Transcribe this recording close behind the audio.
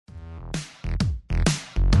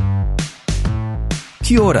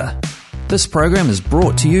Kia ora. This program is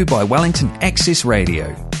brought to you by Wellington Access Radio.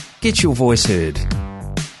 Get your voice heard.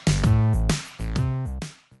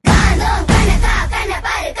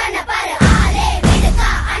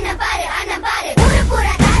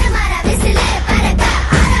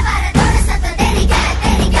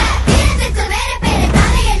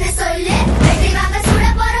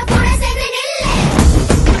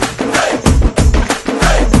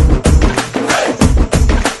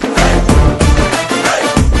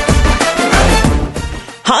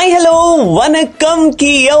 Hi hello வணக்கம்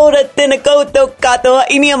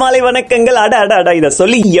இனிய மாலை வணக்கங்கள். அட இத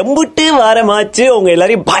சொல்லி எம்புட்டு வாரமாச்சு உங்க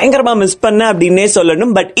எல்லாரையும் பயங்கரமா மிஸ் பண்ண அப்படின்னே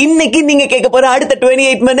சொல்லணும். பட் இன்னைக்கு நீங்க கேட்க போற அடுத்த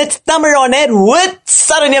 28 minutes Tamil on air with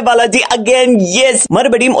Saranya Balaji again. Yes,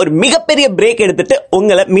 மறுபடியும் ஒரு மிகப்பெரிய பிரேக் எடுத்துட்டு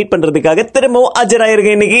உங்களை மீட் பண்றதுக்காக திரும்பவும்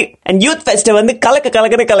ஆஜராயிருக்கேன் இன்னைக்கு. அண்ட் யூத் ஃபெஸ்ட் வந்து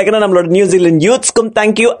கலக்க நம்மளோட நியூசிலாந்து யூத்ஸ்க்கும்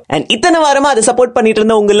தேங்க்யூ. அண்ட் இத்தனை வாரமா அதை சப்போர்ட் பண்ணிட்டு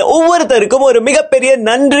இருந்த உங்களை ஒவ்வொருத்தருக்கும் ஒரு மிகப்பெரிய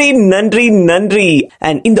நன்றி நன்றி நன்றி.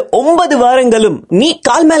 அண்ட் இந்த 9 வாரங்களும் நீ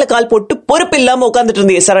கால் மேல கால் போட்டு பொறுப்பு இல்லாம உட்கார்ந்துட்டு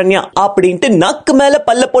இருந்தீங்க சரண்யா அப்படின்ட்டு நக்கு மேல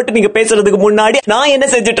பல்ல போட்டு நீங்க பேசுறதுக்கு முன்னாடி நான் என்ன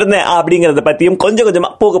செஞ்சுட்டு இருந்தேன் அப்படிங்கறத பத்தியும் கொஞ்சம்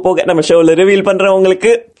கொஞ்சமா போக போக நம்ம ஷோல ரிவீல் பண்றேன்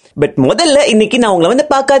உங்களுக்கு. பட் முதல்ல இன்னைக்கு நான் உங்களை வந்து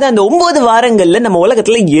பார்க்காத அந்த 9 வாரங்கள்ல நம்ம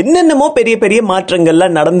உலகத்துல என்னென்னமோ பெரிய பெரிய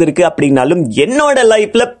மாற்றங்கள்லாம் நடந்திருக்கு அப்படின்னாலும் என்னோட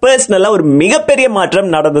லைஃப்ல பர்சனலா ஒரு மிகப்பெரிய மாற்றம்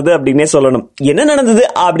நடந்தது அப்படின்னே சொல்லணும். என்ன நடந்தது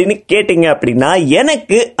அப்படின்னு கேட்டீங்க அப்படின்னா,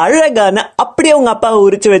 எனக்கு அழகான அப்படியே உங்க அப்பாவை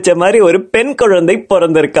உரிச்சு வச்ச மாதிரி ஒரு பெண் குழந்தை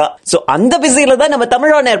பிறந்திருக்கா. சோ அந்த பிஸியில தான் நம்ம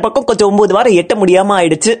தமிழோட பக்கம் கொஞ்சம் 9 வாரம் எட்ட முடியாம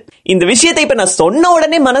ஆயிடுச்சு. இந்த விஷயத்தை இப்ப நான் சொன்ன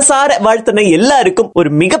உடனே மனசார வாழ்த்தின எல்லாருக்கும்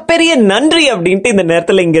ஒரு மிகப்பெரிய நன்றி அப்படின்ட்டு இந்த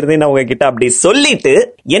நேரத்துல இங்க இருந்து நான் உங்ககிட்ட அப்படி சொல்லிட்டு,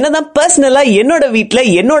 என்னதான் பர்சனலா என்னோட வீட்டுல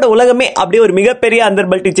என்னோட உலகமே அப்படியே ஒரு மிகப்பெரிய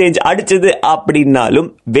அண்டர்பல்டி சேஞ்ச் அடிச்சது அப்படின்னாலும்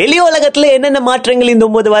வெளி உலகத்துல என்னென்ன மாற்றங்கள் இந்த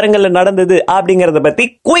 9 வாரங்கள்ல நடந்தது அப்படிங்கறத பத்தி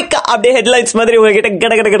குயிக்கா அப்படியே ஹெட்லைன்ஸ் மாதிரி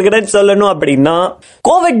உங்ககிட்ட கட சொல்லணும் அப்படின்னா,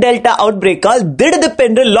 கோவிட் டெல்டா அவுட் பிரேக்கால்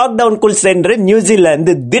திடுதிப்பென்று லாக்டவுனுக்குள் சென்று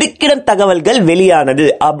நியூசிலாந்து திடுக்கிடும் தகவல்கள் வெளியானது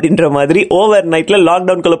அப்படின்ற மாதிரி ஓவர் நைட்ல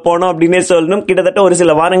லாக்டவுனுக்குள்ள போனோம் அப்படின்னே சொல்லணும். கிட்டத்தட்ட ஒரு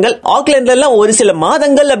சில வாரங்கள், ஆக்லாண்ட்ல எல்லாம் ஒரு சில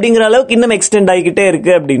மாதங்கள் அப்படிங்கிற அளவுக்கு இன்னும் எக்ஸ்டெண்ட் ஆகிக்கிட்டே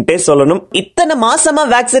இருக்கு அப்படின்ட்டே சொல்லணும். இத்தனை மாசமா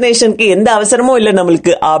வேக்சினேஷனுக்கு எந்த அவசரமும் இல்ல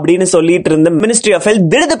நம்மளுக்கு அப்படின்னு சொல்லிட்டு இருந்த மினிஸ்ட்ரி ஆஃப் ஹெல்த்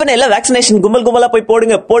திடுதிப்புன்னு எல்லா வேக்சினேஷன் கும்பலா போய்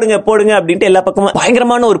போடுங்க அப்படின்ட்டு எல்லா பக்கமும்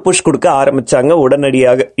பயங்கரமான ஒரு புஷ் கொடுக்க ஆரம்பிச்சாங்க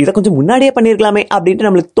உடனடியாக. இதை கொஞ்சம் முன்னாடியே பண்ணிருக்கலாமே அப்படின்ட்டு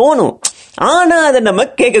நம்மளுக்கு தோணும். ஆனா அதை நம்ம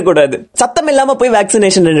கேட்க கூடாது. சத்தம் இல்லாம போய்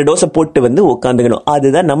வேக்சினேஷன் 2 டோஸ் போட்டு வந்து உட்காந்துக்கணும்.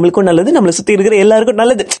 அதுதான் நம்மளுக்கும் நல்லது, நம்மளை சுத்தி இருக்கிற எல்லாருக்கும்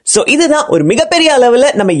நல்லது. சோ இதுதான் ஒரு மிகப்பெரிய அளவுல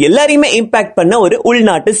நம்ம எல்லாரையுமே இம்பாக்ட் பண்ண ஒரு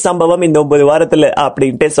உள்நாட்டு சம்பவம் இந்த 9 வாரத்துல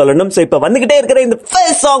அப்படின்ட்டு சொல்லணும். சோ இப்ப வந்துகிட்டே இருக்கிற இந்த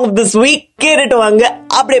first song of this week கேட்டுட்டு வாங்க.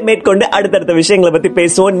 அப்படியே மேற்கொண்டு அடுத்தடுத்த விஷயங்களை பத்தி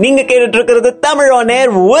பேசுவோம். நீங்க கேட்டுட்டு இருக்கிறது Tamil on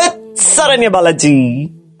air with Saranya Balaji.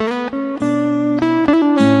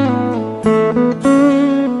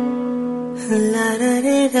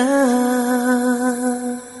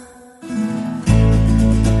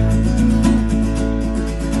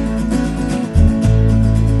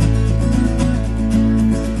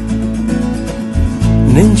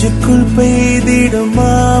 நெஞ்சுக்குள் பெய்திடும்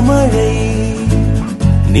மாமழை,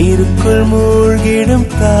 நீருக்குள் மூழ்கிடும்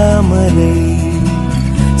தாமரை,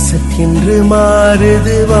 சற்றென்று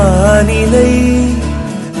மாறுது வானிலை,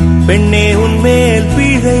 பெண்ணே உன்மேல்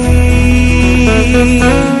பிழை,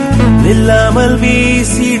 நில்லாமல்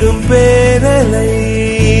வீசிடும் பேரலை,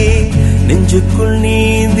 நெஞ்சுக்குள்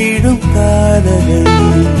நீந்திடும் காதலை,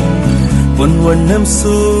 பொன் வண்ணம்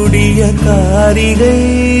சூடிய காரிகை,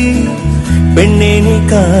 பெண்ணே நீ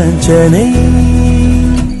காஞ்சனை.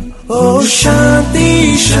 ஓ சாந்தி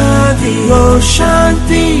சாந்தி ஓ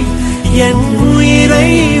சாந்தி, என் உயிரை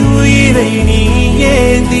நீ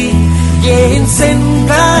ஏந்தி ஏன்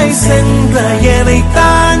சென்றாய் என்னை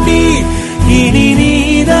தாண்டி, இனி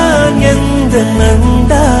நீதான் எந்த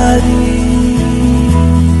நந்தாரி.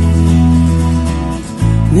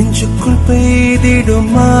 நெஞ்சுக்குள்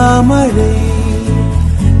பெய்திடும் மாமழை,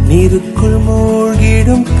 நீருக்குள்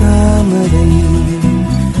மூழ்கிடும் தாமரை,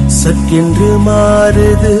 சற்றென்று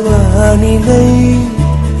மாறுது வானிலை,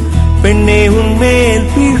 பெண்ணே உன்மேல்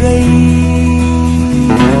பிழை.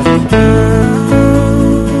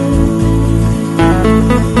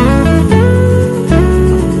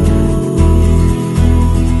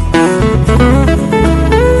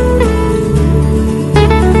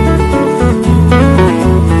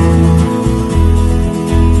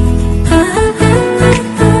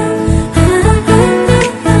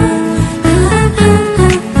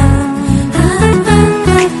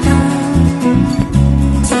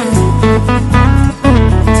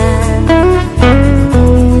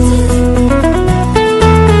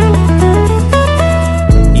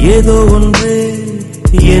 ஏதோ ஒன்று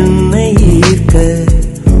என்னை ஈர்க்க,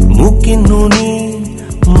 மூக்கின் நுனி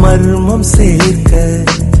மர்மம் சேர்க்க,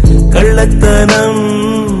 கள்ளத்தனம்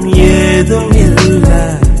ஏதும் இல்ல,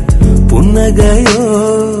 புன்னகையோ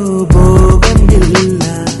போகம் இல்ல.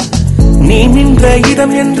 நீ நின்ற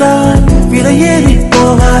இடம் என்றால் விலையேறி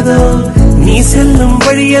போகாதோ, நீ செல்லும்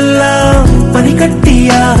வழியெல்லாம்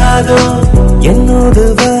பனிக்கட்டியாகாதோ. என்னோடு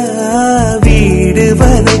வீடு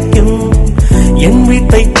வரைக்கும் என்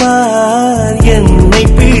வீட்டை பார், என்னை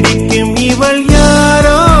பிடிக்கும். இவள்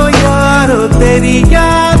யாரோ யாரோ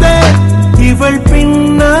தெரியாத, இவள்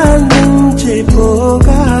பின்னால் நெஞ்சே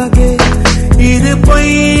போகாதே. இது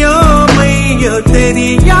பொய்யோ மையோ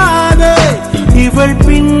தெரியாத, இவள்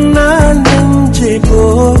பின்னால் நெஞ்சே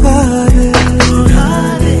போகாதே.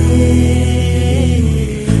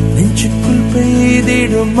 நெஞ்சுக்குள்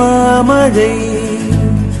பெய்திடும் மாமழை,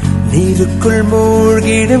 நீருக்குள்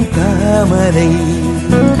மூழ்கிடும் தாமரை.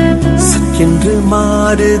 சக்கென்று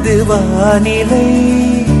மாறுது வானிலை,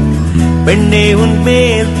 பெண்ணே உன்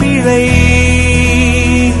மேல் பிழை.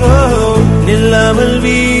 நில்லாமல்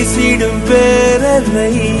வீசிடும்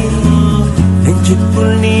பேரலை,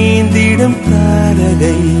 நெஞ்சுக்குள் நீந்திடும்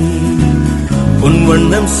தாரகை. உன்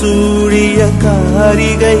வண்ணம் சூழிய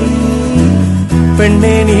காரிகை,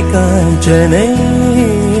 பெண்ணே நீ காஞ்சனை.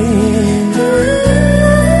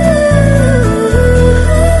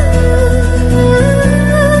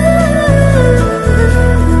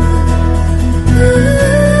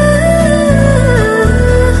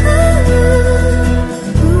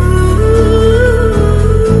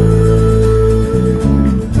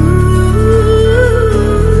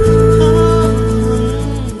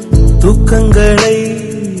 தூக்கங்களை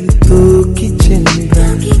தூக்கி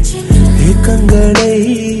சென்றாய், ஏக்கங்களை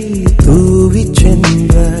தூவி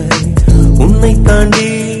சென்றாய். உன்னை தாண்டி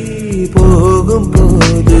போகும்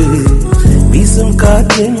போது வீசும்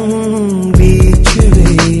காற்றின் வீச்சு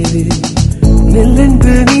வேறு.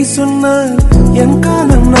 நெல்லென்று நீ சொன்னால் என்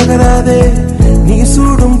காலம் நகராதே, நீ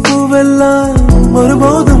சூடும் பூவெல்லாம்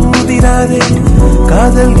ஒருபோதும் முதிராதே.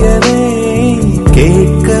 காதல் என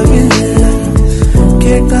கேட்கவில்லை,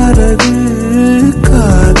 கேட்டாரது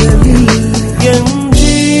காதலில். என்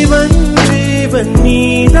ஜீவன் ஜீவன்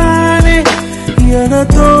நீதானே, என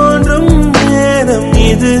தோன்றும் நேரம்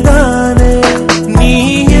இதுதானே. நீ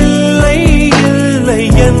இல்லை இல்லை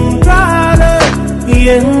என்றால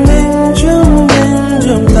என் நெஞ்சும்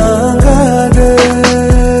நெஞ்சும் தாங்காத.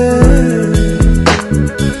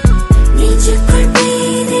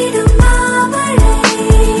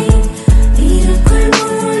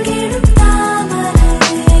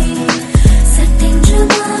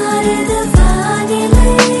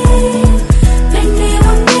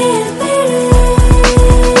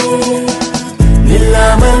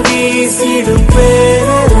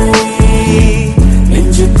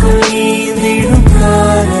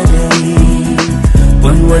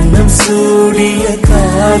 சூடிய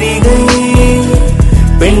காரிகை,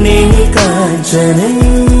 பெண்ணே நீ காஞ்சனை.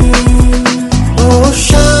 ஓ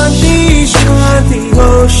சாந்தி சாந்தி ஓ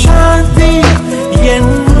சாந்தி,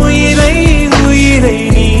 என் உயிரை உயிரை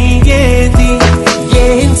நீ ஏந்தி.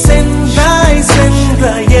 ஏன் சென்றாய்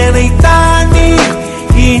சென்றாய் என்னை தாண்டி,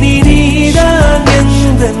 இனி நீதான்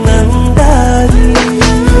எந்த நந்தாரி.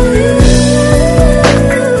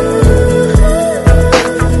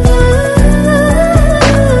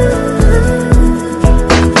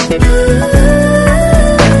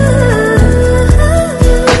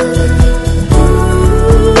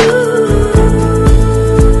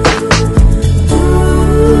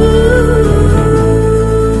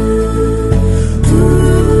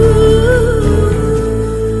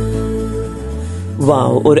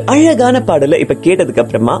 ஒரு அழகான பாடல இப்ப கேட்டதுக்கு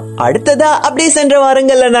அப்புறமா அடுத்ததா அப்படியே சென்ற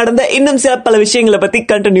வாரங்கள்ல நடந்த இன்னும் சில பல விஷயங்களை பத்தி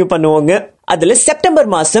கண்டினியூ பண்ணுவாங்க. அதுல செப்டம்பர்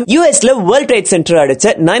மாசம் யூஎஸ்ல வேர்ல்ட் ட்ரேட் சென்டர் அடிச்ச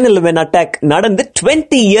 9/11 அட்டாக் நடந்து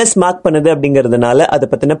 20 இயர்ஸ் மார்க் பண்ணுது அப்படிங்கறதுனால அதை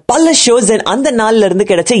பத்தின பல ஷோஸ் அந்த நாள்ல இருந்து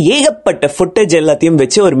கிடைச்ச ஏகப்பட்ட ஃபுட்டேஜ் எல்லாத்தையும்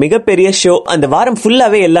வச்சு ஒரு மிகப்பெரிய ஷோ அந்த வாரம்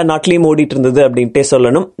ஃபுல்லாவே எல்லா நாட்டிலையும் ஓடிட்டு இருந்தது அப்படின்ட்டே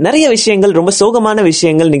சொல்லணும். நிறைய விஷயங்கள், ரொம்ப சோகமான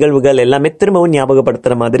விஷயங்கள், நிகழ்வுகள் எல்லாமே திரும்பவும்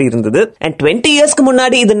ஞாபகப்படுத்துற மாதிரி இருந்தது. அண்ட் 20 இயர்ஸ்க்கு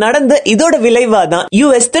முன்னாடி இது நடந்து இதோட விளைவா தான்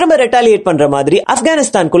யூஎஸ் திரும்ப ரெட்டாலியேட் பண்ற மாதிரி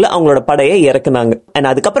ஆப்கானிஸ்தானுக்குள்ள அவங்களோட படையை இறக்குனாங்க.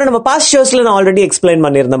 அண்ட் அதுக்கப்புறம் நம்ம பாஸ்ட் ஷோஸ்ல நான் ஆல்ரெடி எக்ஸ்பிளைன்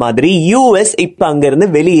பண்ணிருந்த மாதிரி யூஎஸ் இப்ப அங்க இருந்து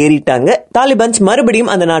வெளியேறிட்டாங்க. தாலிபான்ஸ்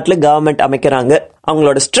மறுபடியும் அந்த நாட்டுல கவர்மெண்ட் அமைக்கிறாங்க.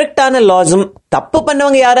 அவங்களோட ஸ்ட்ரிக்டான லாஸும், தப்பு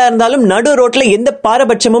பண்ணவங்க யாரா இருந்தாலும் நடு ரோட்ல எந்த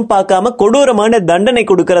பாரபட்சமும் பார்க்காம கொடூரமான தண்டனை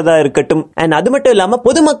கொடுக்கறதா இருக்கட்டும். அண்ட் அது மட்டும் இல்லாம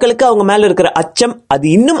பொதுமக்களுக்கு அவங்க மேல இருக்கிற அச்சம் அது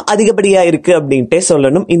இன்னும் அதிகப்படியா இருக்கு அப்படின்ட்டே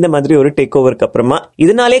சொல்லணும். இந்த மாதிரி ஒரு டேக் ஓவருக்கு அப்புறமா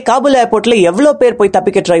இதனாலே காபூல் ஏர்போர்ட்ல எவ்வளவு பேர் போய்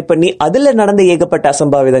தப்பிக்க ட்ரை பண்ணி அதுல நடந்த ஏகப்பட்ட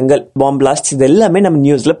அசம்பாவிதங்கள், பாம்பு பிளாஸ்ட், இது எல்லாமே நம்ம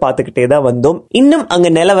நியூஸ்ல பாத்துக்கிட்டே தான் வந்தோம். இன்னும் அங்க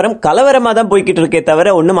நிலவரம் கலவரமா தான் போய்கிட்டு இருக்கே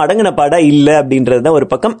தவிர ஒன்னும் அடங்கின பாடா இல்ல அப்படின்றதுதான் ஒரு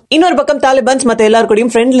பக்கம். இன்னொரு பக்கம் தாலிபான்ஸ் மத்த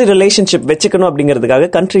எல்லாருக்கூடையும் ஃப்ரெண்ட்லி ரிலேஷன்ஷிப் வச்சுக்கணும் அப்படிங்கிற அப்படிங்கிறதுக்காக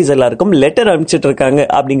கண்ட்ரிஸ் எல்லாருக்கும் லெட்டர் அனுப்பிச்சிட்டு இருக்காங்க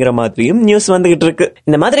அப்படிங்கிற மாதிரியும் நியூஸ் வந்துகிட்டு இருக்கு.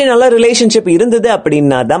 இந்த மாதிரி நல்ல ரிலேஷன்ஷிப் இருந்தது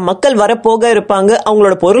அப்படின்னா தான் மக்கள் வரப்போக இருப்பாங்க,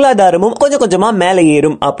 அவங்களோட பொருளாதாரமும் கொஞ்சம் கொஞ்சமா மேலே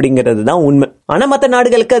ஏறும் அப்படிங்கிறது தான் உண்மை. ஆனா மத்த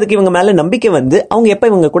நாடுகளுக்கு அதுக்கு இவங்க மேல நம்பிக்கை வந்து அவங்க எப்ப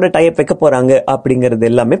இவங்க கூட டைப் வைக்க போறாங்க அப்படிங்கிறது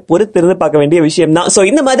எல்லாமே பொறுத்திருந்து பார்க்க வேண்டிய விஷயம் தான். சோ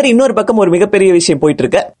இந்த மாதிரி இன்னொரு பக்கம் ஒரு மிகப்பெரிய விஷயம் போயிட்டு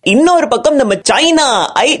இருக்கு. இன்னொரு பக்கம் நம்ம சைனா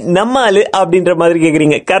நம்மாலு அப்படின்ற மாதிரி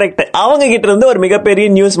கேக்குறீங்க. கரெக்ட், அவங்க கிட்ட இருந்து ஒரு மிகப்பெரிய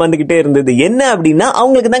நியூஸ் வந்துகிட்டே இருந்தது. என்ன அப்படின்னா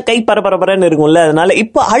அவங்களுக்கு தான் கை பரபரன்னு இருக்கும்ல, அதனால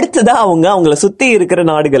இப்ப அடுத்ததா அவங்கள சுத்தி இருக்கிற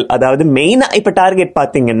நாடுகள், அதாவது மெயினா இப்ப டார்கெட்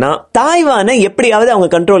பாத்தீங்கன்னா தாய்வானை எப்படியாவது அவங்க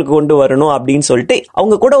கண்ட்ரோலுக்கு கொண்டு வரணும் அப்படின்னு சொல்லிட்டு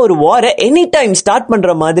அவங்க கூட ஒரு வார எனி டைம் ஸ்டார்ட்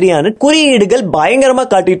பண்ற மாதிரியான குறியீடுகள் பயங்கரமா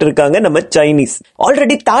காட்டிட்டு இருக்காங்க நம்ம Chinese.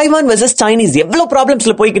 Already Taiwan versus Chinese எவ்வளவு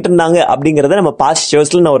ப்ராப்ளம்ஸ்ல போய்கிட்டு இருந்தாங்க அப்படிங்கறத நம்ம பாஸ்ட்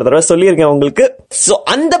ஷோஸ்ல நான் ஒரு தடவை சொல்லியிருக்கேன் உங்களுக்கு. சோ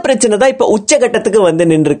அந்த பிரச்சனை தான் இப்ப உச்சகட்டத்துக்கு வந்து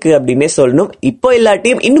நின்றுருக்கு அப்படின்னே சொல்லணும். இப்போ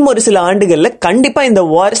இல்லாட்டியும் இன்னும் ஒரு சில ஆண்டுகள்ல கண்டிப்பா இந்த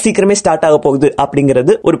வார் சீக்கிரமே ஸ்டார்ட் ஆக போகுது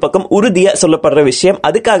அப்படிங்கிறது ஒரு பக்கம் உறுதியா சொல்லப்படுற விஷயம்.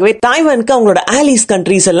 அதுக்காகவே தாய்வானுக்கு அவங்களோட ஆலிஸ்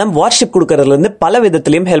கண்ட்ரீஸ் எல்லாம் வார்ஷிப் கொடுக்கறதுல இருந்து பல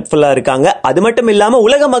விதத்திலையும் ஹெல்ப்ஃபுல்லா இருக்காங்க. அது மட்டும் இல்லாம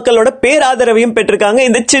உலக மக்களோட பேராதரவையும் பெற்றிருக்காங்க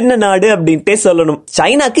இந்த சின்ன நாடு அப்படின்ட்டே சொல்லணும்.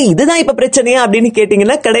 சைனாக்கு இதுதான் இப்ப பிரச்சனையா அப்படின்னு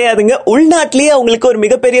கேட்டீங்கன்னா கிடையாதுங்க. உள்நாட்டிலேயே அவங்களுக்கு ஒரு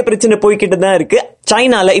மிகப்பெரிய பிரச்சனை போய்கிட்டு தான் இருக்கு.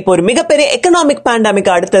 சைனால இப்போ ஒரு மிகப்பெரிய எக்கனாமிக் பேண்டமிக்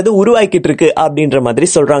அடுத்தது உருவாக்கிட்டு இருக்கு அப்படின்ற மாதிரி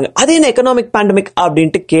சொல்றாங்க. அது என்ன எக்கனாமிக் பேண்டமிக்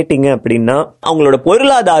அப்படின்ட்டு கேட்டீங்க அப்படின்னா அவங்களோட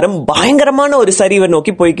பொருளாதாரம் பயங்கரமான ஒரு சரிவை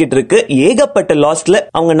நோக்கி போய்கிட்டு இருக்கு. ஏகப்பட்ட லாஸ்ட்ல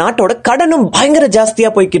அவங்க நாட்டோட கடனும் பயங்கர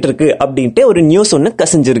ஜாஸ்தியா போய்கிட்டு இருக்கு அப்படின்ட்டு ஒரு நியூஸ் ஒண்ணு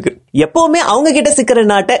கசிஞ்சிருக்கு. எப்பவுமே அவங்க கிட்ட சிக்கிற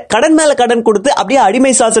நாட்டை கடன் மேல கடன் கொடுத்து அப்படியே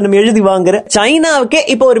அடிமை சாசனம் எழுதி வாங்குற சைனாவுக்கே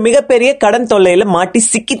இப்போ ஒரு மிகப்பெரிய கடன் தொல்லையில மாட்டி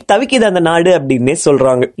சிக்கி தவிக்குது அந்த நாடு அப்படின்னே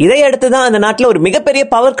சொல்றாங்க. இதையடுத்துதான் அந்த நாட்டுல ஒரு மிகப்பெரிய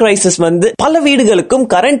பவர் கிரைசிஸ் வந்து பல வீடுகளுக்கும்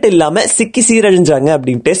கரண்ட் இல்லாம சிக்கி சீரழிஞ்சாங்க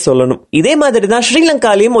அப்படின்ட்டே சொல்லணும். இதே மாதிரி தான்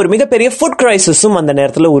ஸ்ரீலங்காலையும் ஒரு மிகப்பெரிய ஃபுட் கிரைசிஸும் அந்த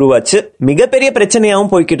நேரத்துல உருவாச்சு. மிகப்பெரிய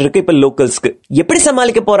பிரச்சனையாவும் போய்கிட்டு இருக்கு இப்ப லோக்கல்ஸ்க்கு. எப்படி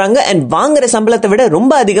சமாளிக்க போறாங்க அண்ட் வாங்குற சம்பளத்தை விட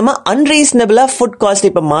ரொம்ப அதிகமா அன்ரீசனபிளா ஃபுட் காஸ்ட்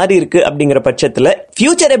இப்ப மாறி இருக்கு அப்படிங்கிற பட்சத்துல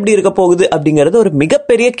ஃபியூச்சர் எப்படி இருக்க போகுது அப்படிங்கறது ஒரு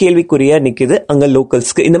மிகப்பெரிய கேள்விக்குறியா நிக்குது அங்க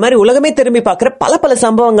லோக்கல்ஸ்க்கு. இந்த மாதிரி உலகமே திரும்பி பாக்குற பல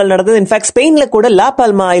சம்பவங்கள் நடந்தது. இன்ஃபேக்ட் ஸ்பெயின்ல கூட லா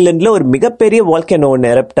பால்மா ஐலண்ட்ல ஒரு மிகப்பெரிய வால்கனோ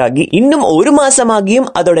எரப்ட் ஆகி இன்னும் ஒரு மாசமாகியும்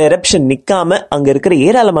அதோட எரப்ஷன் நிக்காம அங்க இருக்கிற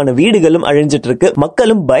ஏராளமான வீடுகளும் அழிஞ்சிட்டு இருக்கு.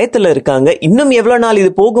 மக்களும் பயத்துல இருக்காங்க. இன்னும் எவ்வளவு நாள்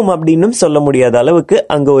இது போகும் அப்படின்னு சொல்ல முடியாத அளவுக்கு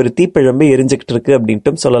அங்க ஒரு தீப்பிழம்பு எரிஞ்சுக்கிட்டு இருக்கு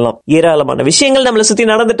அப்படின்ட்டு சொல்லலாம். ஏராளமான விஷயங்கள் நம்மள சுத்தி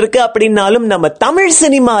நடந்துட்டு இருக்கு. அப்படின்னாலும் நம்ம தமிழ்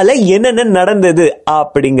சினிமால என்னென்ன நடந்தது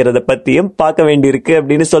அப்படிங்கறத பத்தியும் பார்க்க வேண்டியிருக்கு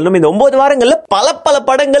அப்படின்னு சொல்லணும். இந்த 9 வாரங்கள்ல பல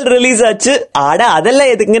படங்கள் ரிலீஸ் ஆச்சு. ஆட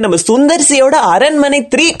அதெல்லாம் எதுக்குங்க, நம்ம சுந்தர்சியோட அரண்மனை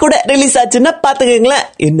 3 கூட ரிலீஸ் ஆச்சுன்னா பாத்துக்கங்களேன்.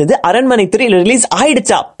 என்னது அரண்மனை 3 ரிலீஸ்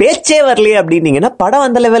ஆயிடுச்சா, பேச்சே வரலையே அப்படின்னீங்கன்னா படம்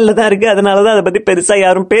அந்த லெவல்ல தான் இருக்கு. அதனாலதான் அதை பத்தி பெருசா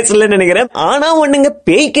யாரும் பேசலன்னு நினைக்கிறேன். ஆனா ஒண்ணுங்க,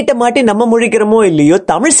 பேய் கிட்ட மாட்டி நம்ம முழிக்கிறோமோ இல்லையோ,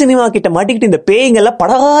 தமிழ் சினிமா கிட்ட மாட்டிக்கிட்டு இந்த பேய்ங்க எல்லாம்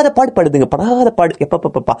படாத பாடு படுதுங்க, படாத பாடு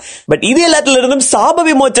எப்பப்பா. பட் இது எல்லாத்துல இருந்தும் சாப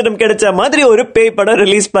விமோச்சனம் கிடைச்ச மாதிரி ஒரு பேய் படம்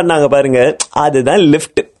ரிலீஸ் பண்ணாங்க பாருங்க, அதுதான்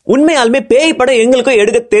லிஃப்ட். உண்மையாலுமே பேய் படம் எங்களுக்கும்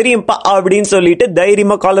எடுக்க தெரியும்பா அப்படின்னு சொல்லிட்டு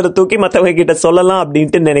தைரியமா காலரை தூக்கி மத்தவங்க கிட்ட சொல்லலாம்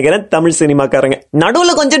அப்படின்ட்டு நினைக்கிறேன் தமிழ் சினிமாக்காரங்க.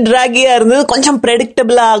 நடுவுல கொஞ்சம் டிராகியா இருந்தது, கொஞ்சம்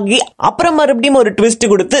பிரெடிக்டபிளா ஆகி அப்புறம் மறுபடியும் ஒரு ட்விஸ்ட்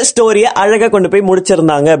கொடுத்து ஸ்டோரிய அழகா கொண்டு போய்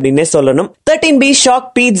முடிச்சிருந்தாங்க அப்படின்னே சொல்லணும். 13B ஷாக்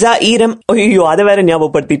பீட்சா ஈரம், ஐயோ அதை வேற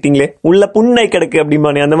ஞாபகப்படுத்திட்டீங்களே, உள்ள புண்ணை கிடக்கு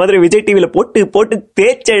அப்படிமானே, அந்த மாதிரி விஜய் டிவில போட்டு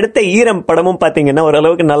தேய்ச்ச எடுத்த ஈரம் படமும் பாத்தீங்கன்னா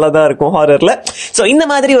ஓரளவுக்கு நல்லதா இருக்கும் ஹாரர்ல. சோ இந்த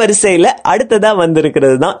மாதிரி வரிசையில அடுத்ததா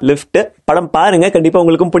வந்திருக்கிறது தான் லிஃப்ட் படம். பாருங்க, கண்டிப்பா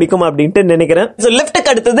உங்களுக்கும் பிடிக்கும் அப்படின்ட்டு நினைக்கிறேன்.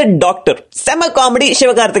 லிஃப்ட்க்கு அடுத்தது டாக்டர். செம காமெடி,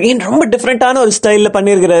 சிவகார்த்திகேயன் ரொம்ப டிஃபரெண்டான ஒரு ஸ்டைல்ல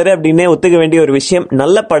பண்ணிருக்கிறாரு அப்படின்னே ஒத்துக்க வேண்டிய ஒரு விஷயம்.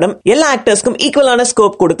 நல்ல படம், எல்லா ஆக்டர்ஸ்க்கும் ஈக்குவலான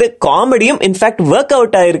ஸ்கோப் கொடுத்து காமெடியும் இன்ஃபேக்ட் ஒர்க்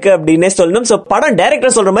அவுட் ஆயிருக்கு அப்படின்னே சொல்லணும். சோ படம்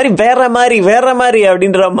டைரக்டர் சொல்ற மாதிரி வேற மாதிரி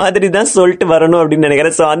அப்படின்ற மாதிரி தான் சொல்லிட்டு வரணும் அப்படின்னு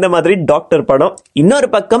நினைக்கிறேன். சோ அந்த மாதிரி டாக்டர் படம். இன்னொரு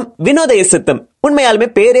பக்கம் வினோதய சித்தம். உண்மையாலுமே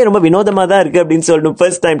பேரே ரொம்ப வினோதமா தான் இருக்கு அப்படின்னு சொல்லணும்.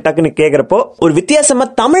 ஃபர்ஸ்ட் டைம் டக்குன்னு கேக்குறப்போ ஒரு வித்தியாசமா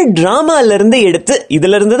தமிழ் டிராமால இருந்து எடுத்து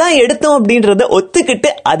இதுல இருந்து தான் எடுத்தோம் அப்படின்றத ஒத்துக்கிட்டு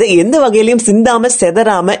அதை எந்த வகையிலும் சிந்தாம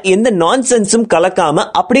செதறாம எந்த நான்சென்ஸும் கலக்காம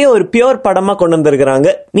அப்படியே ஒரு பியூர் படமா கொண்டு வந்திருக்காங்க.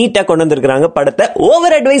 நீட்டா கொண்டு வந்திருக்காங்க படத்தை.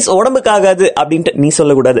 ஓவர் அட்வைஸ் உடம்புக்காகாது அப்படின்ட்டு நீ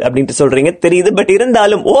சொல்லக்கூடாது அப்படின்ட்டு சொல்றீங்க தெரியுது. பட்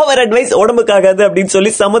இருந்தாலும் ஓவர் அட்வைஸ் உடம்புக்காகாது அப்படின்னு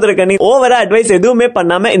சொல்லி சமுத்திரக்கனி ஓவரா அட்வைஸ் எதுவுமே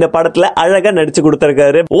பண்ணாம இந்த படத்துல அழகா நடிச்சு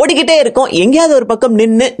கொடுத்திருக்காரு. ஓடிக்கிட்டே இருக்கும், எங்கேயாவது ஒரு பக்கம்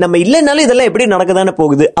நின்னு நம்ம இல்லைனாலும் இதெல்லாம் எப்படி நடக்கதானே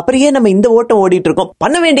போகுது, அப்படியே நம்ம இந்த ஓட்டம் ஓடிட்டு இருக்கோம்,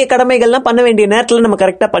 பண்ண வேண்டிய கடமைகள்லாம் பண்ண வேண்டிய நேரத்துல நம்ம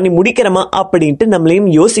கரெக்டா பண்ணி முடிக்கிறோமா அப்படின்ட்டு நம்மளையும்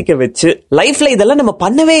யோசிக்க வச்சு லைஃப்ல இதெல்லாம் நம்ம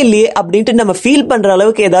பண்ணவே இல்லையே அப்படின்ட்டு நம்ம ஃபீல் பண்ற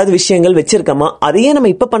அளவுக்கு ஏதாவது விஷயங்கள் வச்சிருக்கோமா, அதையே நம்ம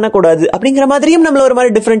இப்ப பண்ணக்கூடாது அப்படிங்கிற மாதிரியும் நம்மள ஒரு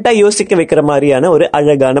மாதிரி டிஃபரெண்டா யோசிக்க வைக்கிற மாதிரியான ஒரு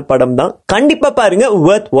அழகான படம் தான். கண்டிப்பா பாருங்க,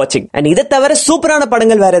 வொர்த் வாட்சிங். அண்ட் இதை தவிர சூப்பரான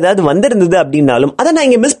படங்கள் வேற ஏதாவது வந்திருந்தது அப்படின்னாலும் அதை நான்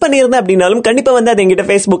இங்க மிஸ் பண்ணியிருந்தேன் அப்படின்னாலும் கண்டிப்பா வந்து அதை எங்கிட்ட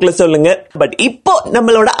Facebookல சொல்லுங்க. பட் இப்போ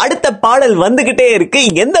நம்மளோட அடுத்த பாடல் வந்துகிட்டே இருக்கு.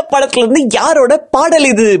 எந்த படத்துல இருந்து யாரோட யாரோட பாடல்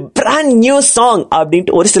இது, பிராண்ட் நியூ சாங்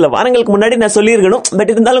அப்படின்ட்டு ஒரு சில வாரங்களுக்கு முன்னாடி நான் சொல்லியிருக்கணும்.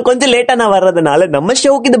 பட் இருந்தாலும் கொஞ்சம் லேட்டா நான் வர்றதுனால நம்ம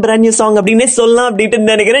ஷோக்கு இது பிராண்ட் நியூ சாங் அப்படின்னே சொல்லலாம்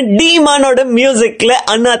அப்படின்ட்டு நினைக்கிறேன். டிமானோட மியூசிக்ல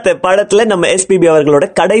அண்ணாத்த படத்துல நம்ம எஸ்பிபி அவர்களோட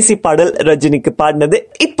கடைசி பாடல் ரஜினிக்கு பாடினது.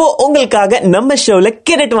 இப்போ உங்களுக்காக நம்ம ஷோல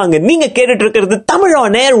கேட்டுட்டு வாங்க. நீங்க கேட்டுட்டு இருக்கிறது Tamil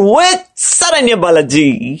on air with Saranya Balaji.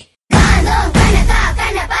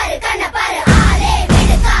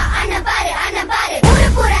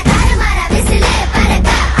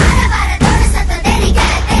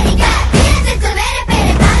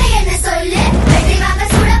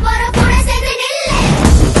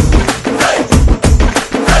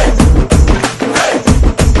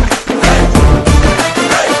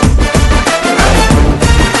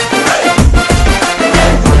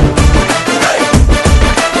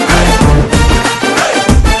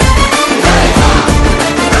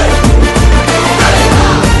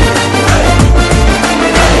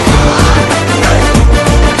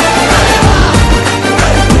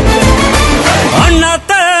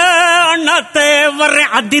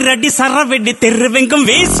 அதிரடி சரவெடி தெருவெங்கும்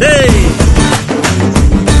வீசு,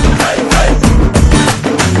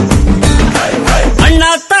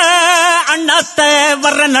 அண்ணாத்த அண்ணாத்த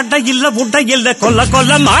வர்ற நட இல்ல உட இல்ல கொல்ல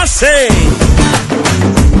கொல்ல மாசு,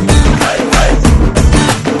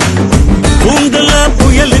 கூண்டுல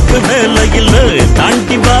புயலுக்கு வேலை இல்ல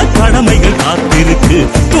தாண்டிவா கடமைகள் காத்திருக்கு,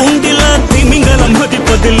 தூண்டில திமிங்கலம்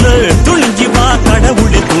மதிப்பதில்ல துணிஞ்சிவா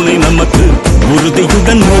கடவுளை துணை நமக்கு,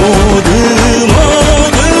 உறுதியுடன் மோது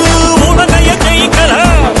மோது உலகைய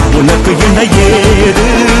ஜெயிக்கலாம், உனக்கு என்ன ஏது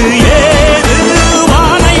ஏது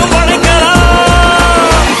வானையும்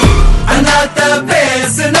வளைக்கலாம். அண்ணாத்த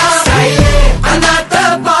பேசுனா அண்ணாத்த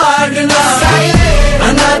பாடுனா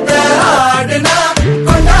அண்ணாத்த ஆடுனா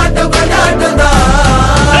கொண்டாட்டம் கொண்டாட்டம் தான்.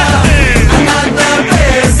 அண்ணாத்த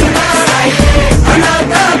பேசுனா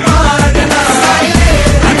அண்ணாத்த பாடுனா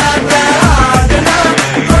அண்ணாத்த ஆடுனா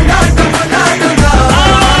கொண்டாட்டம் கொண்டாட்டம் தான்.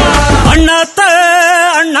 அண்ணாத்த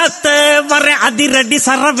அண்ணாத்த வர அதிரடி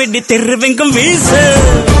சரவெடி தெருவெங்கும் வீசு.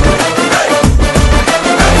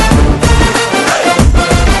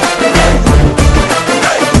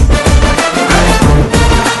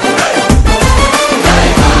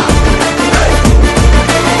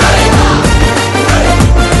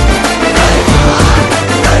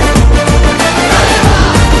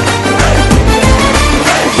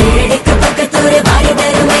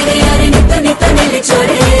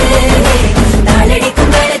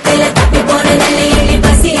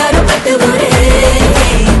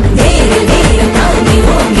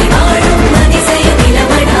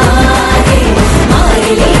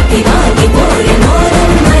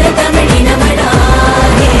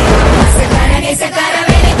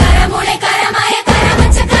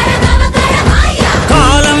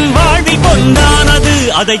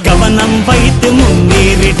 அதை கவனம் வைத்து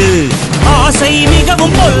முன்னேறிடு, ஆசை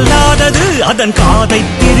மிகவும் பொல்லாதது அதன் காதை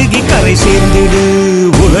திருகி கரை சேர்ந்திடு,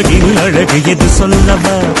 உலகின் அழகு எது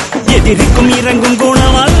சொல்லவா, எதிரிக்கும் இறங்கும்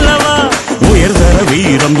குணம் அல்லவா, உயர்தர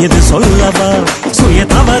வீரம் எது சொல்லவா, சுய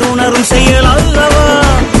தவறுணரும் செயல் அல்லவா,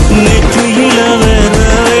 நெற்றியில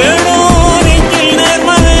வேணும் நெற்றில்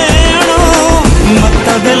நேர்ம வேணும்,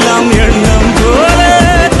 மற்றதெல்லாம் எண்ணம் போல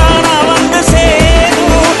தானா வந்து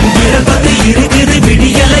சேரும், விரல்பது இருக்குது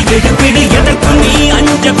விடியலை எடுப்பிடு, எதற்கும் நீ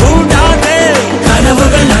அஞ்ச கூடாது,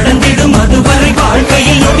 கனவுகள் நடந்திடும் அதுவரை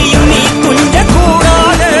வாழ்க்கையில் நொடியும் நீ துஞ்ச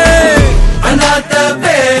கூடாது. அண்ணாத்த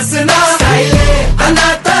பேசுனா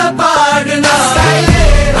அண்ணாத்த பாடுனா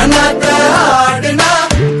அண்ணாத்த ஆடுனா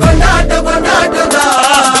கொண்டாட்டம் கொண்டாட்டம்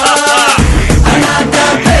தான். அண்ணாத்த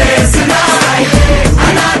பேசுனா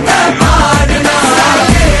அண்ணாத்த பாடுனா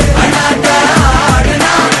அண்ணாத்த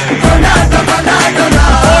ஆடுனா கொண்டாட்டம் கொண்டாட்டம்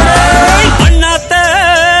தான். அண்ணாத்த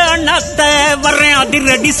அண்ணாத்த வர்றேன்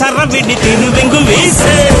அதிரடி சரவெடி திருவெங்கும்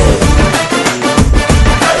வீசு.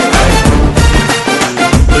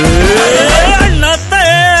 அண்ணாத்த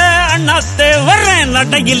அண்ணாத்த வர்றேன்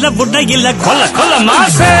நடையில புடையில கொல்ல கொல்ல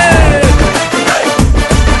மாசு.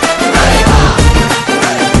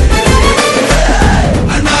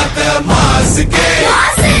 அண்ணாத்த மாசுக்கே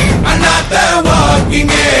அண்ணாத்த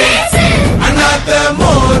வாக்கிங்கே அண்ணாத்த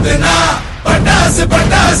மோதுனா பட்டாசு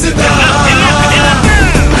பட்டாசு தான்.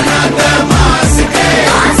 அண்ணாத்த மாசுக்கே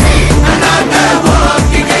அண்ணாத்த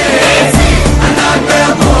வாக்கிங்கே அண்ணாத்த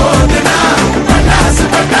மோதுனா பட்டாசு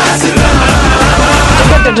பட்டாசு தான்.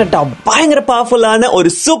 பயங்கர பவர்ஃபுல்லான ஒரு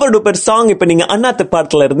சூப்பர் டூப்பர் சாங் இப்ப நீங்க அண்ணாத்த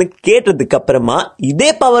பாட்டுல இருந்து கேட்டதுக்கு அப்புறமா இதே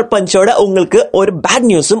பவர் பஞ்சோட உங்களுக்கு ஒரு பேட்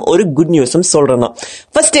நியூஸும் ஒரு குட் நியூஸும் சொல்றேன்.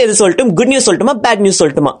 ஃபர்ஸ்ட் எது சொல்லட்டும், குட் நியூஸ் சொல்லட்டுமா பேட் நியூஸ்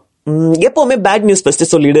சொல்லட்டுமா? எப்பவுமே பேட் நியூஸ் ஃபர்ஸ்ட்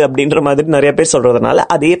சொல்லிடு அப்படின்ற மாதிரி நிறைய பேர் சொல்றதுனால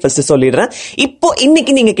அதையே ஃபர்ஸ்ட் சொல்லிடுறேன். இப்போ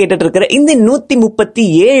இன்னைக்கு நீங்க கேட்டுட்டு இருக்கிற இந்த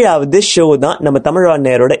 137வது ஷோ தான் நம்ம தமிழ்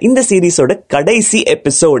நேரோட இந்த சீரிஸோட கடைசி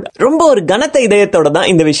எபிசோட். ரொம்ப ஒரு கனத்த இதயத்தோட தான்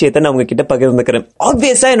இந்த விஷயத்தை நான் உங்ககிட்ட பகிர்ந்துக்கிறேன்.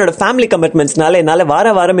 ஆப்வியஸா என்னோட ஃபேமிலி கமிட்மெண்ட்ஸ்னால என்னால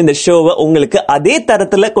வாரம் இந்த ஷோவை உங்களுக்கு அதே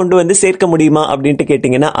தரத்துல கொண்டு வந்து சேர்க்க முடியுமா அப்படின்ட்டு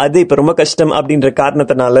கேட்டீங்கன்னா அது இப்ப ரொம்ப கஷ்டம். அப்படின்ற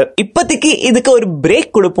காரணத்தினால இப்போதைக்கு இதுக்கு ஒரு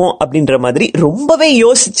பிரேக் கொடுப்போம் அப்படின்ற மாதிரி ரொம்பவே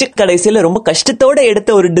யோசிச்சு கடைசியில ரொம்ப கஷ்டத்தோட எடுத்த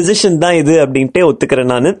ஒரு டிசிஷன் தான் இது அப்படின்ட்டு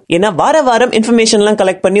ஒத்துக்கிறேன் நானு. ஏன்னா வாரம் இன்ஃபர்மேஷன் எல்லாம்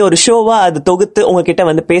கலெக்ட் பண்ணி ஒரு ஷோவா அது தொகுத்து உங்ககிட்ட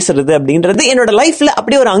வந்து பேசுறது அப்படின்றது என்னோட லைஃப்ல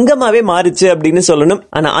அப்படி ஒரு அங்கமாவே மாறுச்சு அப்படின்னு சொல்லணும்.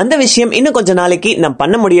 ஆனா அந்த விஷயம் இன்னும் கொஞ்ச நாளைக்கு நான்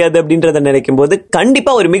பண்ண முடியாது அப்படின்றத நினைக்கும் போது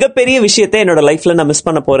கண்டிப்பா ஒரு மிகப்பெரிய விஷயத்தை என்னோட லைஃப்ல நான் மிஸ்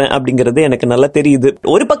பண்ண போறேன் அப்படிங்கிறது எனக்கு நல்லா தெரியுது.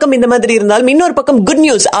 ஒரு பக்கம் இந்த மாதிரி இருந்தாலும் இன்னொரு பக்கம் குட்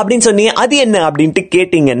நியூஸ் அப்படின்னு சொன்னீங்க, அது என்ன அப்படின்ட்டு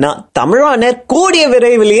கேட்டீங்கன்னா தமிழான கூடிய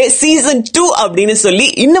விரைவிலேயே சீசன் 2 அப்படின்னு சொல்லி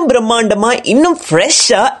இன்னும் பிரம்மாண்டமா, இன்னும்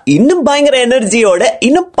ஃப்ரெஷ்ஷா, இன்னும் பயங்கர எனர்ஜியோட,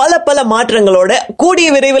 இன்னும் பல மாற்றங்களோட கூடிய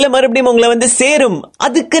விரைவில் மறுபடியும் உங்களை வந்து சேரும்.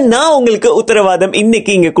 அதுக்கு நான் உங்களுக்கு உத்தரவாதம்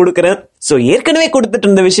இன்னைக்கு இங்க கொடுக்கிறேன். சோ ஏற்கனவே கொடுத்துட்டு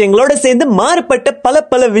இருந்த விஷயங்களோட சேர்ந்து மாறுபட்ட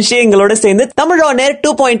பல விஷயங்களோட சேர்ந்து தமிழ் ஆன் ஏர்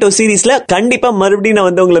 2.0 சீரீஸ்ல கண்டிப்பா மறுபடியும் நான்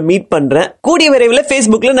வந்து உங்களை மீட் பண்றேன். கூடிய விரைவில்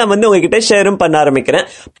Facebookல நான் வந்து உங்ககிட்ட ஷேரும் பண்ண ஆரம்பிக்கிறேன்.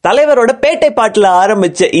 தலைவரோட பேட்டை பாட்டுல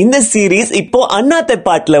ஆரம்பிச்ச இந்த சீரீஸ் இப்போ அண்ணாத்தை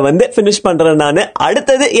பாட்டுல வந்து பினிஷ் பண்றேன் நானு.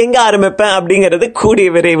 அடுத்தது எங்க ஆரம்பிப்பேன் அப்படிங்கறது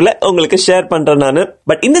கூடிய விரைவில் உங்களுக்கு ஷேர் பண்றேன் நானு.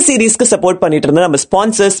 பட் இந்த சீரீஸ்க்கு சப்போர்ட் பண்ணிட்டு இருந்த நம்ம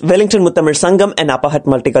ஸ்பான்சர்ஸ் வெலிங்டன் முத்தமிழ் சங்கம் அண்ட் அப்பஹட்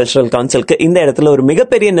மல்டிகல்ச்சரல் கவுன்சிலுக்கு இந்த இடத்துல ஒரு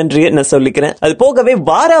மிகப்பெரிய நன்றியை நான் சொல்லிக்கிறேன். அது போகவே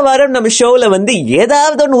வாரம் நம்ம ஷோல வந்து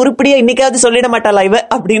ஏதாவது ஒன்று உருப்படியா இன்னைக்காவது சொல்லிட மாட்டா லைவ்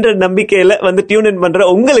அப்படின்ற நம்பிக்கையில வந்து டியூன் இன் பண்ற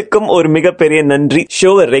உங்களுக்கும் ஒரு மிகப்பெரிய நன்றி.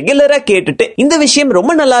 ஷோவை ரெகுலரா கேட்டுட்டு இந்த விஷயம்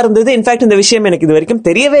ரொம்ப நல்லா இருந்தது, இன்ஃபேக்ட் இந்த விஷயம் எனக்கு இது வரைக்கும்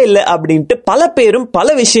தெரியவே இல்லை அப்படின்ட்டு பல பேரும்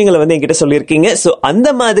பல விஷயங்களை வந்து என்கிட்ட சொல்லியிருக்கீங்க. சோ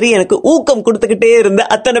அந்த மாதிரி எனக்கு ஊக்கம் கொடுத்துக்கிட்டே இருந்த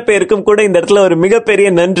அத்தனை பேருக்கும் கூட இந்த இடத்துல ஒரு மிகப்பெரிய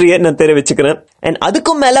நன்றியை நான் தெரிவிச்சுக்கிறேன். அண்ட்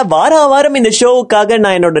அதுக்கும் மேல வாரம் இந்த ஷோவுக்காக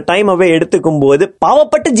நான் என்னோட டைமாவே எடுத்துக்கும் போது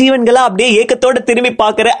பாவப்பட்ட ஜீவன்களா அப்படியே ஏக்கத்தோட திரும்பி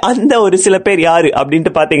பாக்குற அந்த ஒரு சில பேர் யாரு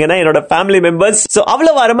அப்படின்ட்டு பாத்தீங்கன்னா என்னோட ஃபேமிலி மெம்பர்ஸ். சோ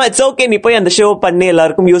அவ்வளவு வாரமா இட்ஸ் ஓகே நீ போய் அந்த ஷோ பண்ணி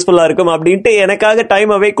எல்லாருக்கும் யூஸ்ஃபுல்லா இருக்கும் அப்படின்ட்டு எனக்காக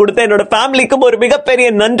டைமாவே கொடுத்த என்னோட ஃபேமிலிக்கும் ஒரு மிகப்பெரிய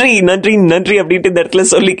நன்றி அப்படின்ட்டு இந்த இடத்துல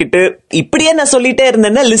சொல்லிக்கிட்டு இப்படியே நான் சொல்லிட்டே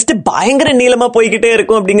இருந்தேன்னா லிஸ்ட் பயங்கர நீளமா போய்கிட்டே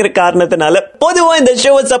இருக்கும் அப்படிங்கிற காரணத்தினால பொதுவா இந்த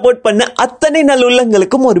ஷோவை சப்போர்ட் பண்ண அத்தனை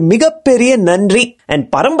நல்லுள்ளங்களுக்கும் ஒரு மிகப்பெரிய நன்றி. அண்ட்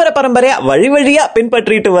பரம்பரையா வழியா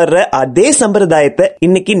பின்பற்றிட்டு வர்ற அதே சம்பிரதாயத்தை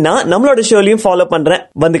இன்னைக்கு நான் நம்மளோட ஷோலையும் ஃபாலோ பண்றேன்.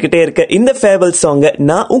 வந்துகிட்டே இருக்க இந்த ஃபேவல் சாங்க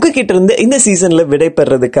நான் உங்ககிட்ட இருந்து இந்த சீசன்ல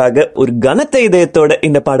விடைபெறதுக்காக ஒரு கனத்த இதயத்தோட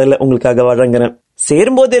இந்த பாடலை உங்களுக்காக வழங்குறேன்.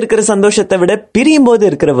 சேரும்போது இருக்கிற சந்தோஷத்தை விட பிரியும் போது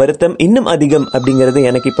இருக்கிற வருத்தம் இன்னும் அதிகம் அப்படிங்கறது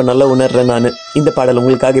எனக்கு இப்ப நல்லா உணர்றேன் நானு. இந்த பாடல்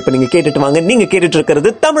உங்களுக்காக இப்ப நீங்க கேட்டுட்டு வாங்க. நீங்க கேட்டுட்டு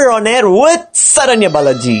இருக்கிறது Tamil on air with Saranya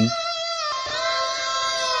Balaji.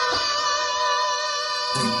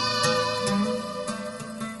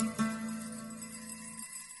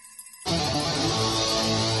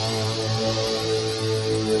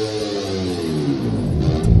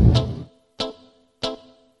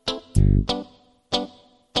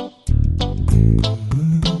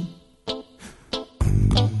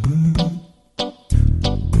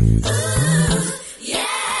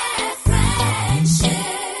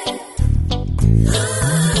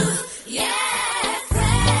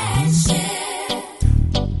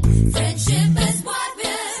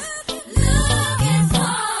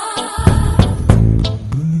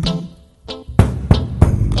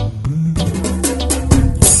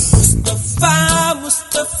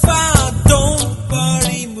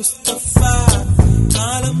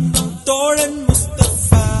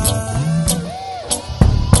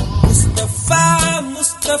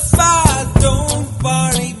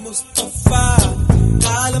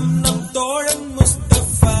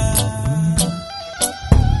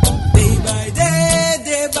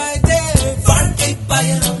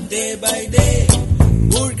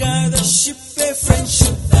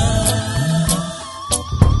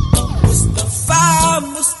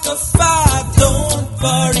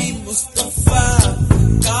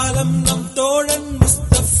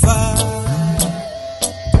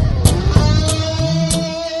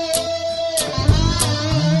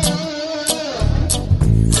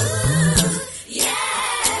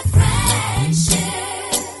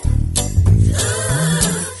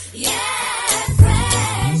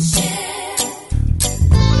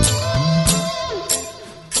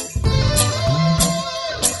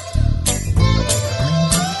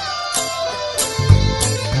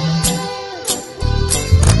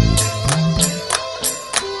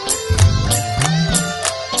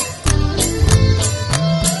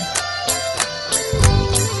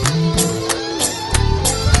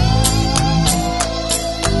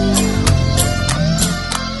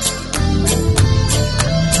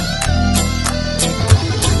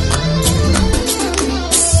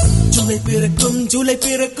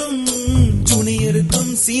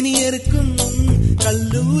 இருக்கும்.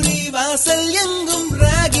 கல்லூரி வாசல் எங்கும்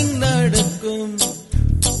ராகிங் நடக்கும்.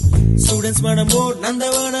 ஸ்டூடெண்ட்ஸ் மனமோ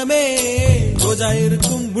நந்தவனமே, ரோஜா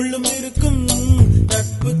இருக்கும் முள்ளும் இருக்கும்.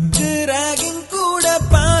 நட்புக்கு ராகிங் கூட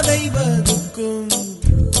பாதை வகுக்கும்.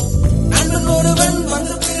 நண்பன் ஒருவன்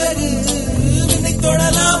வந்த பிறகு விண்ணை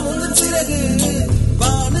தொடலாம் உங்கள் சிறகு.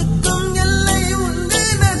 வானுக்கும் எல்லை உண்டு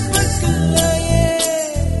நட்புக்குள்ளையே.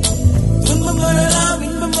 துன்பம் வரலாம்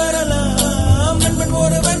இன்பம் வரலாம், நண்பன்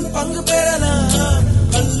ஒருவன் பங்கு பெறலாம்.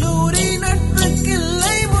 கல்லூரி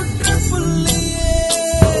நட்புக்கில்லை முற்றுப்புள்ளியே.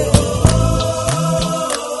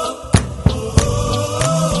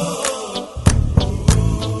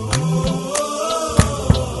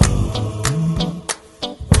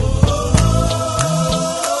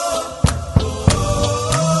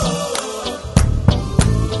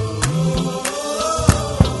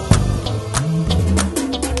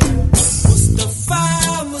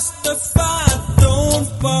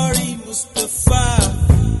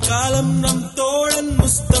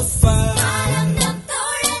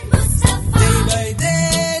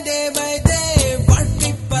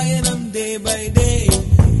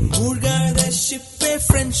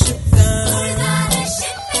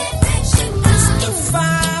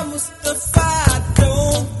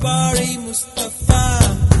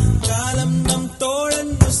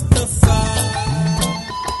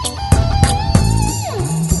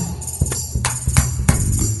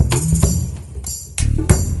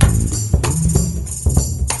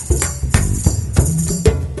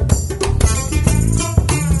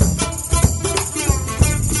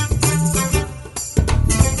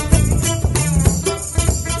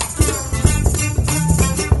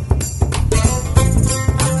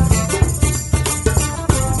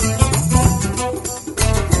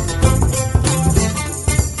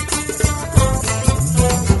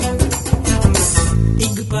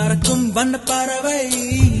 வண்ண பறவை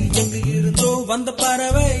எங்கு இருந்தோ வந்த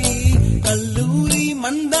பறவை. கல்லூரி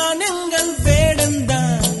மந்தான் எங்கள்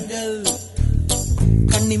வேடந்தாங்கள்.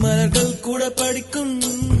 கன்னிமலர்கள் கூட படிக்கும்,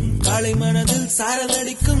 காலை மனதில் சாரல்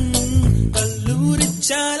அடிக்கும். கல்லூரி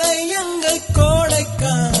சாலை எங்கள்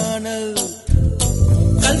கோடைக்கானல்.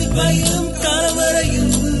 கல்வி பயிலும்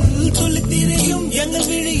காலவரையில் துள்ளி திரியும் எங்கள்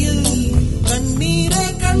விழியில். கண்ணீரை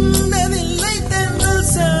கண்டதில்லை தென்றல்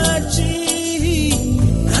சாட்சி.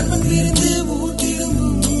 விருந்து ஊட்டிடும்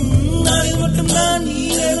நாளில் மட்டும் தான்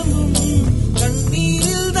நீர் எழும்பும்.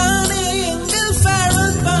 கண்ணீரில் தானே எங்கள்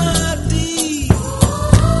farewell party.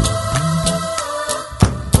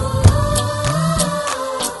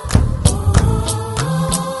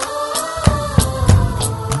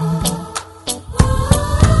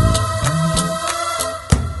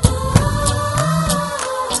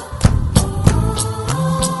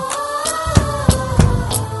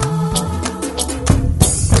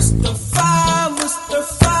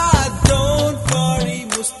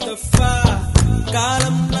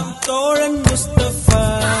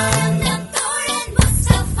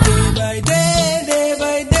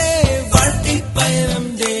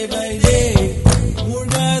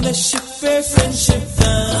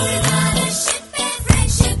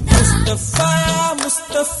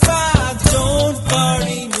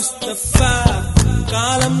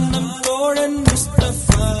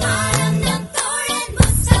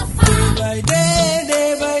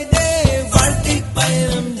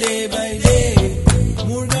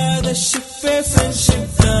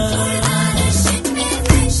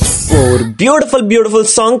 Beautiful beautiful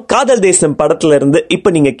song காதல் தேசம் படத்துல இருந்து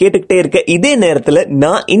இப்ப நீங்க கேட்டுக்கிட்டே இருக்க இதே நேரத்துல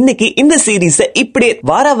நான் இன்னைக்கு இந்த சீரீஸ இப்படியே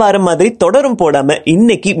வாரம் மாதிரி தொடரும் போடாம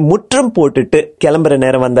இன்னைக்கு முற்றம் போட்டுட்டு கிளம்புற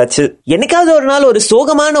நேரம் வந்தாச்சு. என்னைக்காவது ஒரு நாள் ஒரு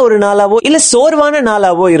சோகமான ஒரு நாளாவோ இல்ல சோர்வான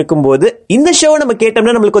நாளாவோ இருக்கும்போது இந்த ஷோ நம்ம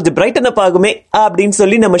கேட்டோம்னா நம்மளுக்கு கொஞ்சம் பிரைட்டன் அப் ஆகுமே அப்படின்னு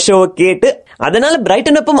சொல்லி நம்ம ஷோவை கேட்டு அதனால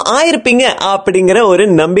பிரைட்டன் அப்பும் ஆயிருப்பீங்க அப்படிங்கிற ஒரு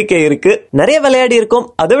நம்பிக்கை இருக்கு. நிறைய விளையாடி இருக்கோம்,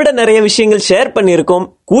 அதை விட நிறைய விஷயங்கள் ஷேர் பண்ணிருக்கோம்.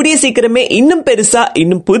 கூடிய சீக்கிரமே இன்னும் பெருசா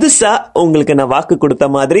இன்னும் புதுசா உங்களுக்கு நான் வாக்கு கொடுத்த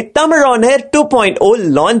மாதிரி தமிழ் ஆன் ஏர் 2.0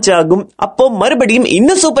 லான்ச் ஆகும். அப்போ மறுபடியும்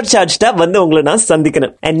இன்னும் சூப்பர் சார்ஜ்டா வந்து உங்களை நான்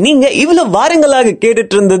சந்திக்கிறேன். நீங்க இவ்வளவு வாரங்களாக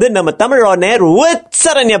கேட்டுட்டு இருந்தது நம்ம Tamil on air with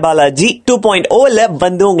Saranya Balaji 2.0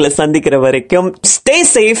 வந்து உங்களை சந்திக்கிற வரைக்கும் stay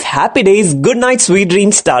safe, happy days, good night, sweet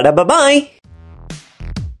dreams, Tata, by.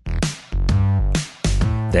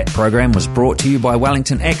 That program was brought to you by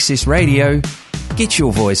Wellington Access Radio. Get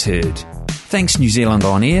your voice heard. Thanks New Zealand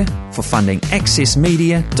On Air for funding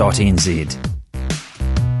accessmedia.nz.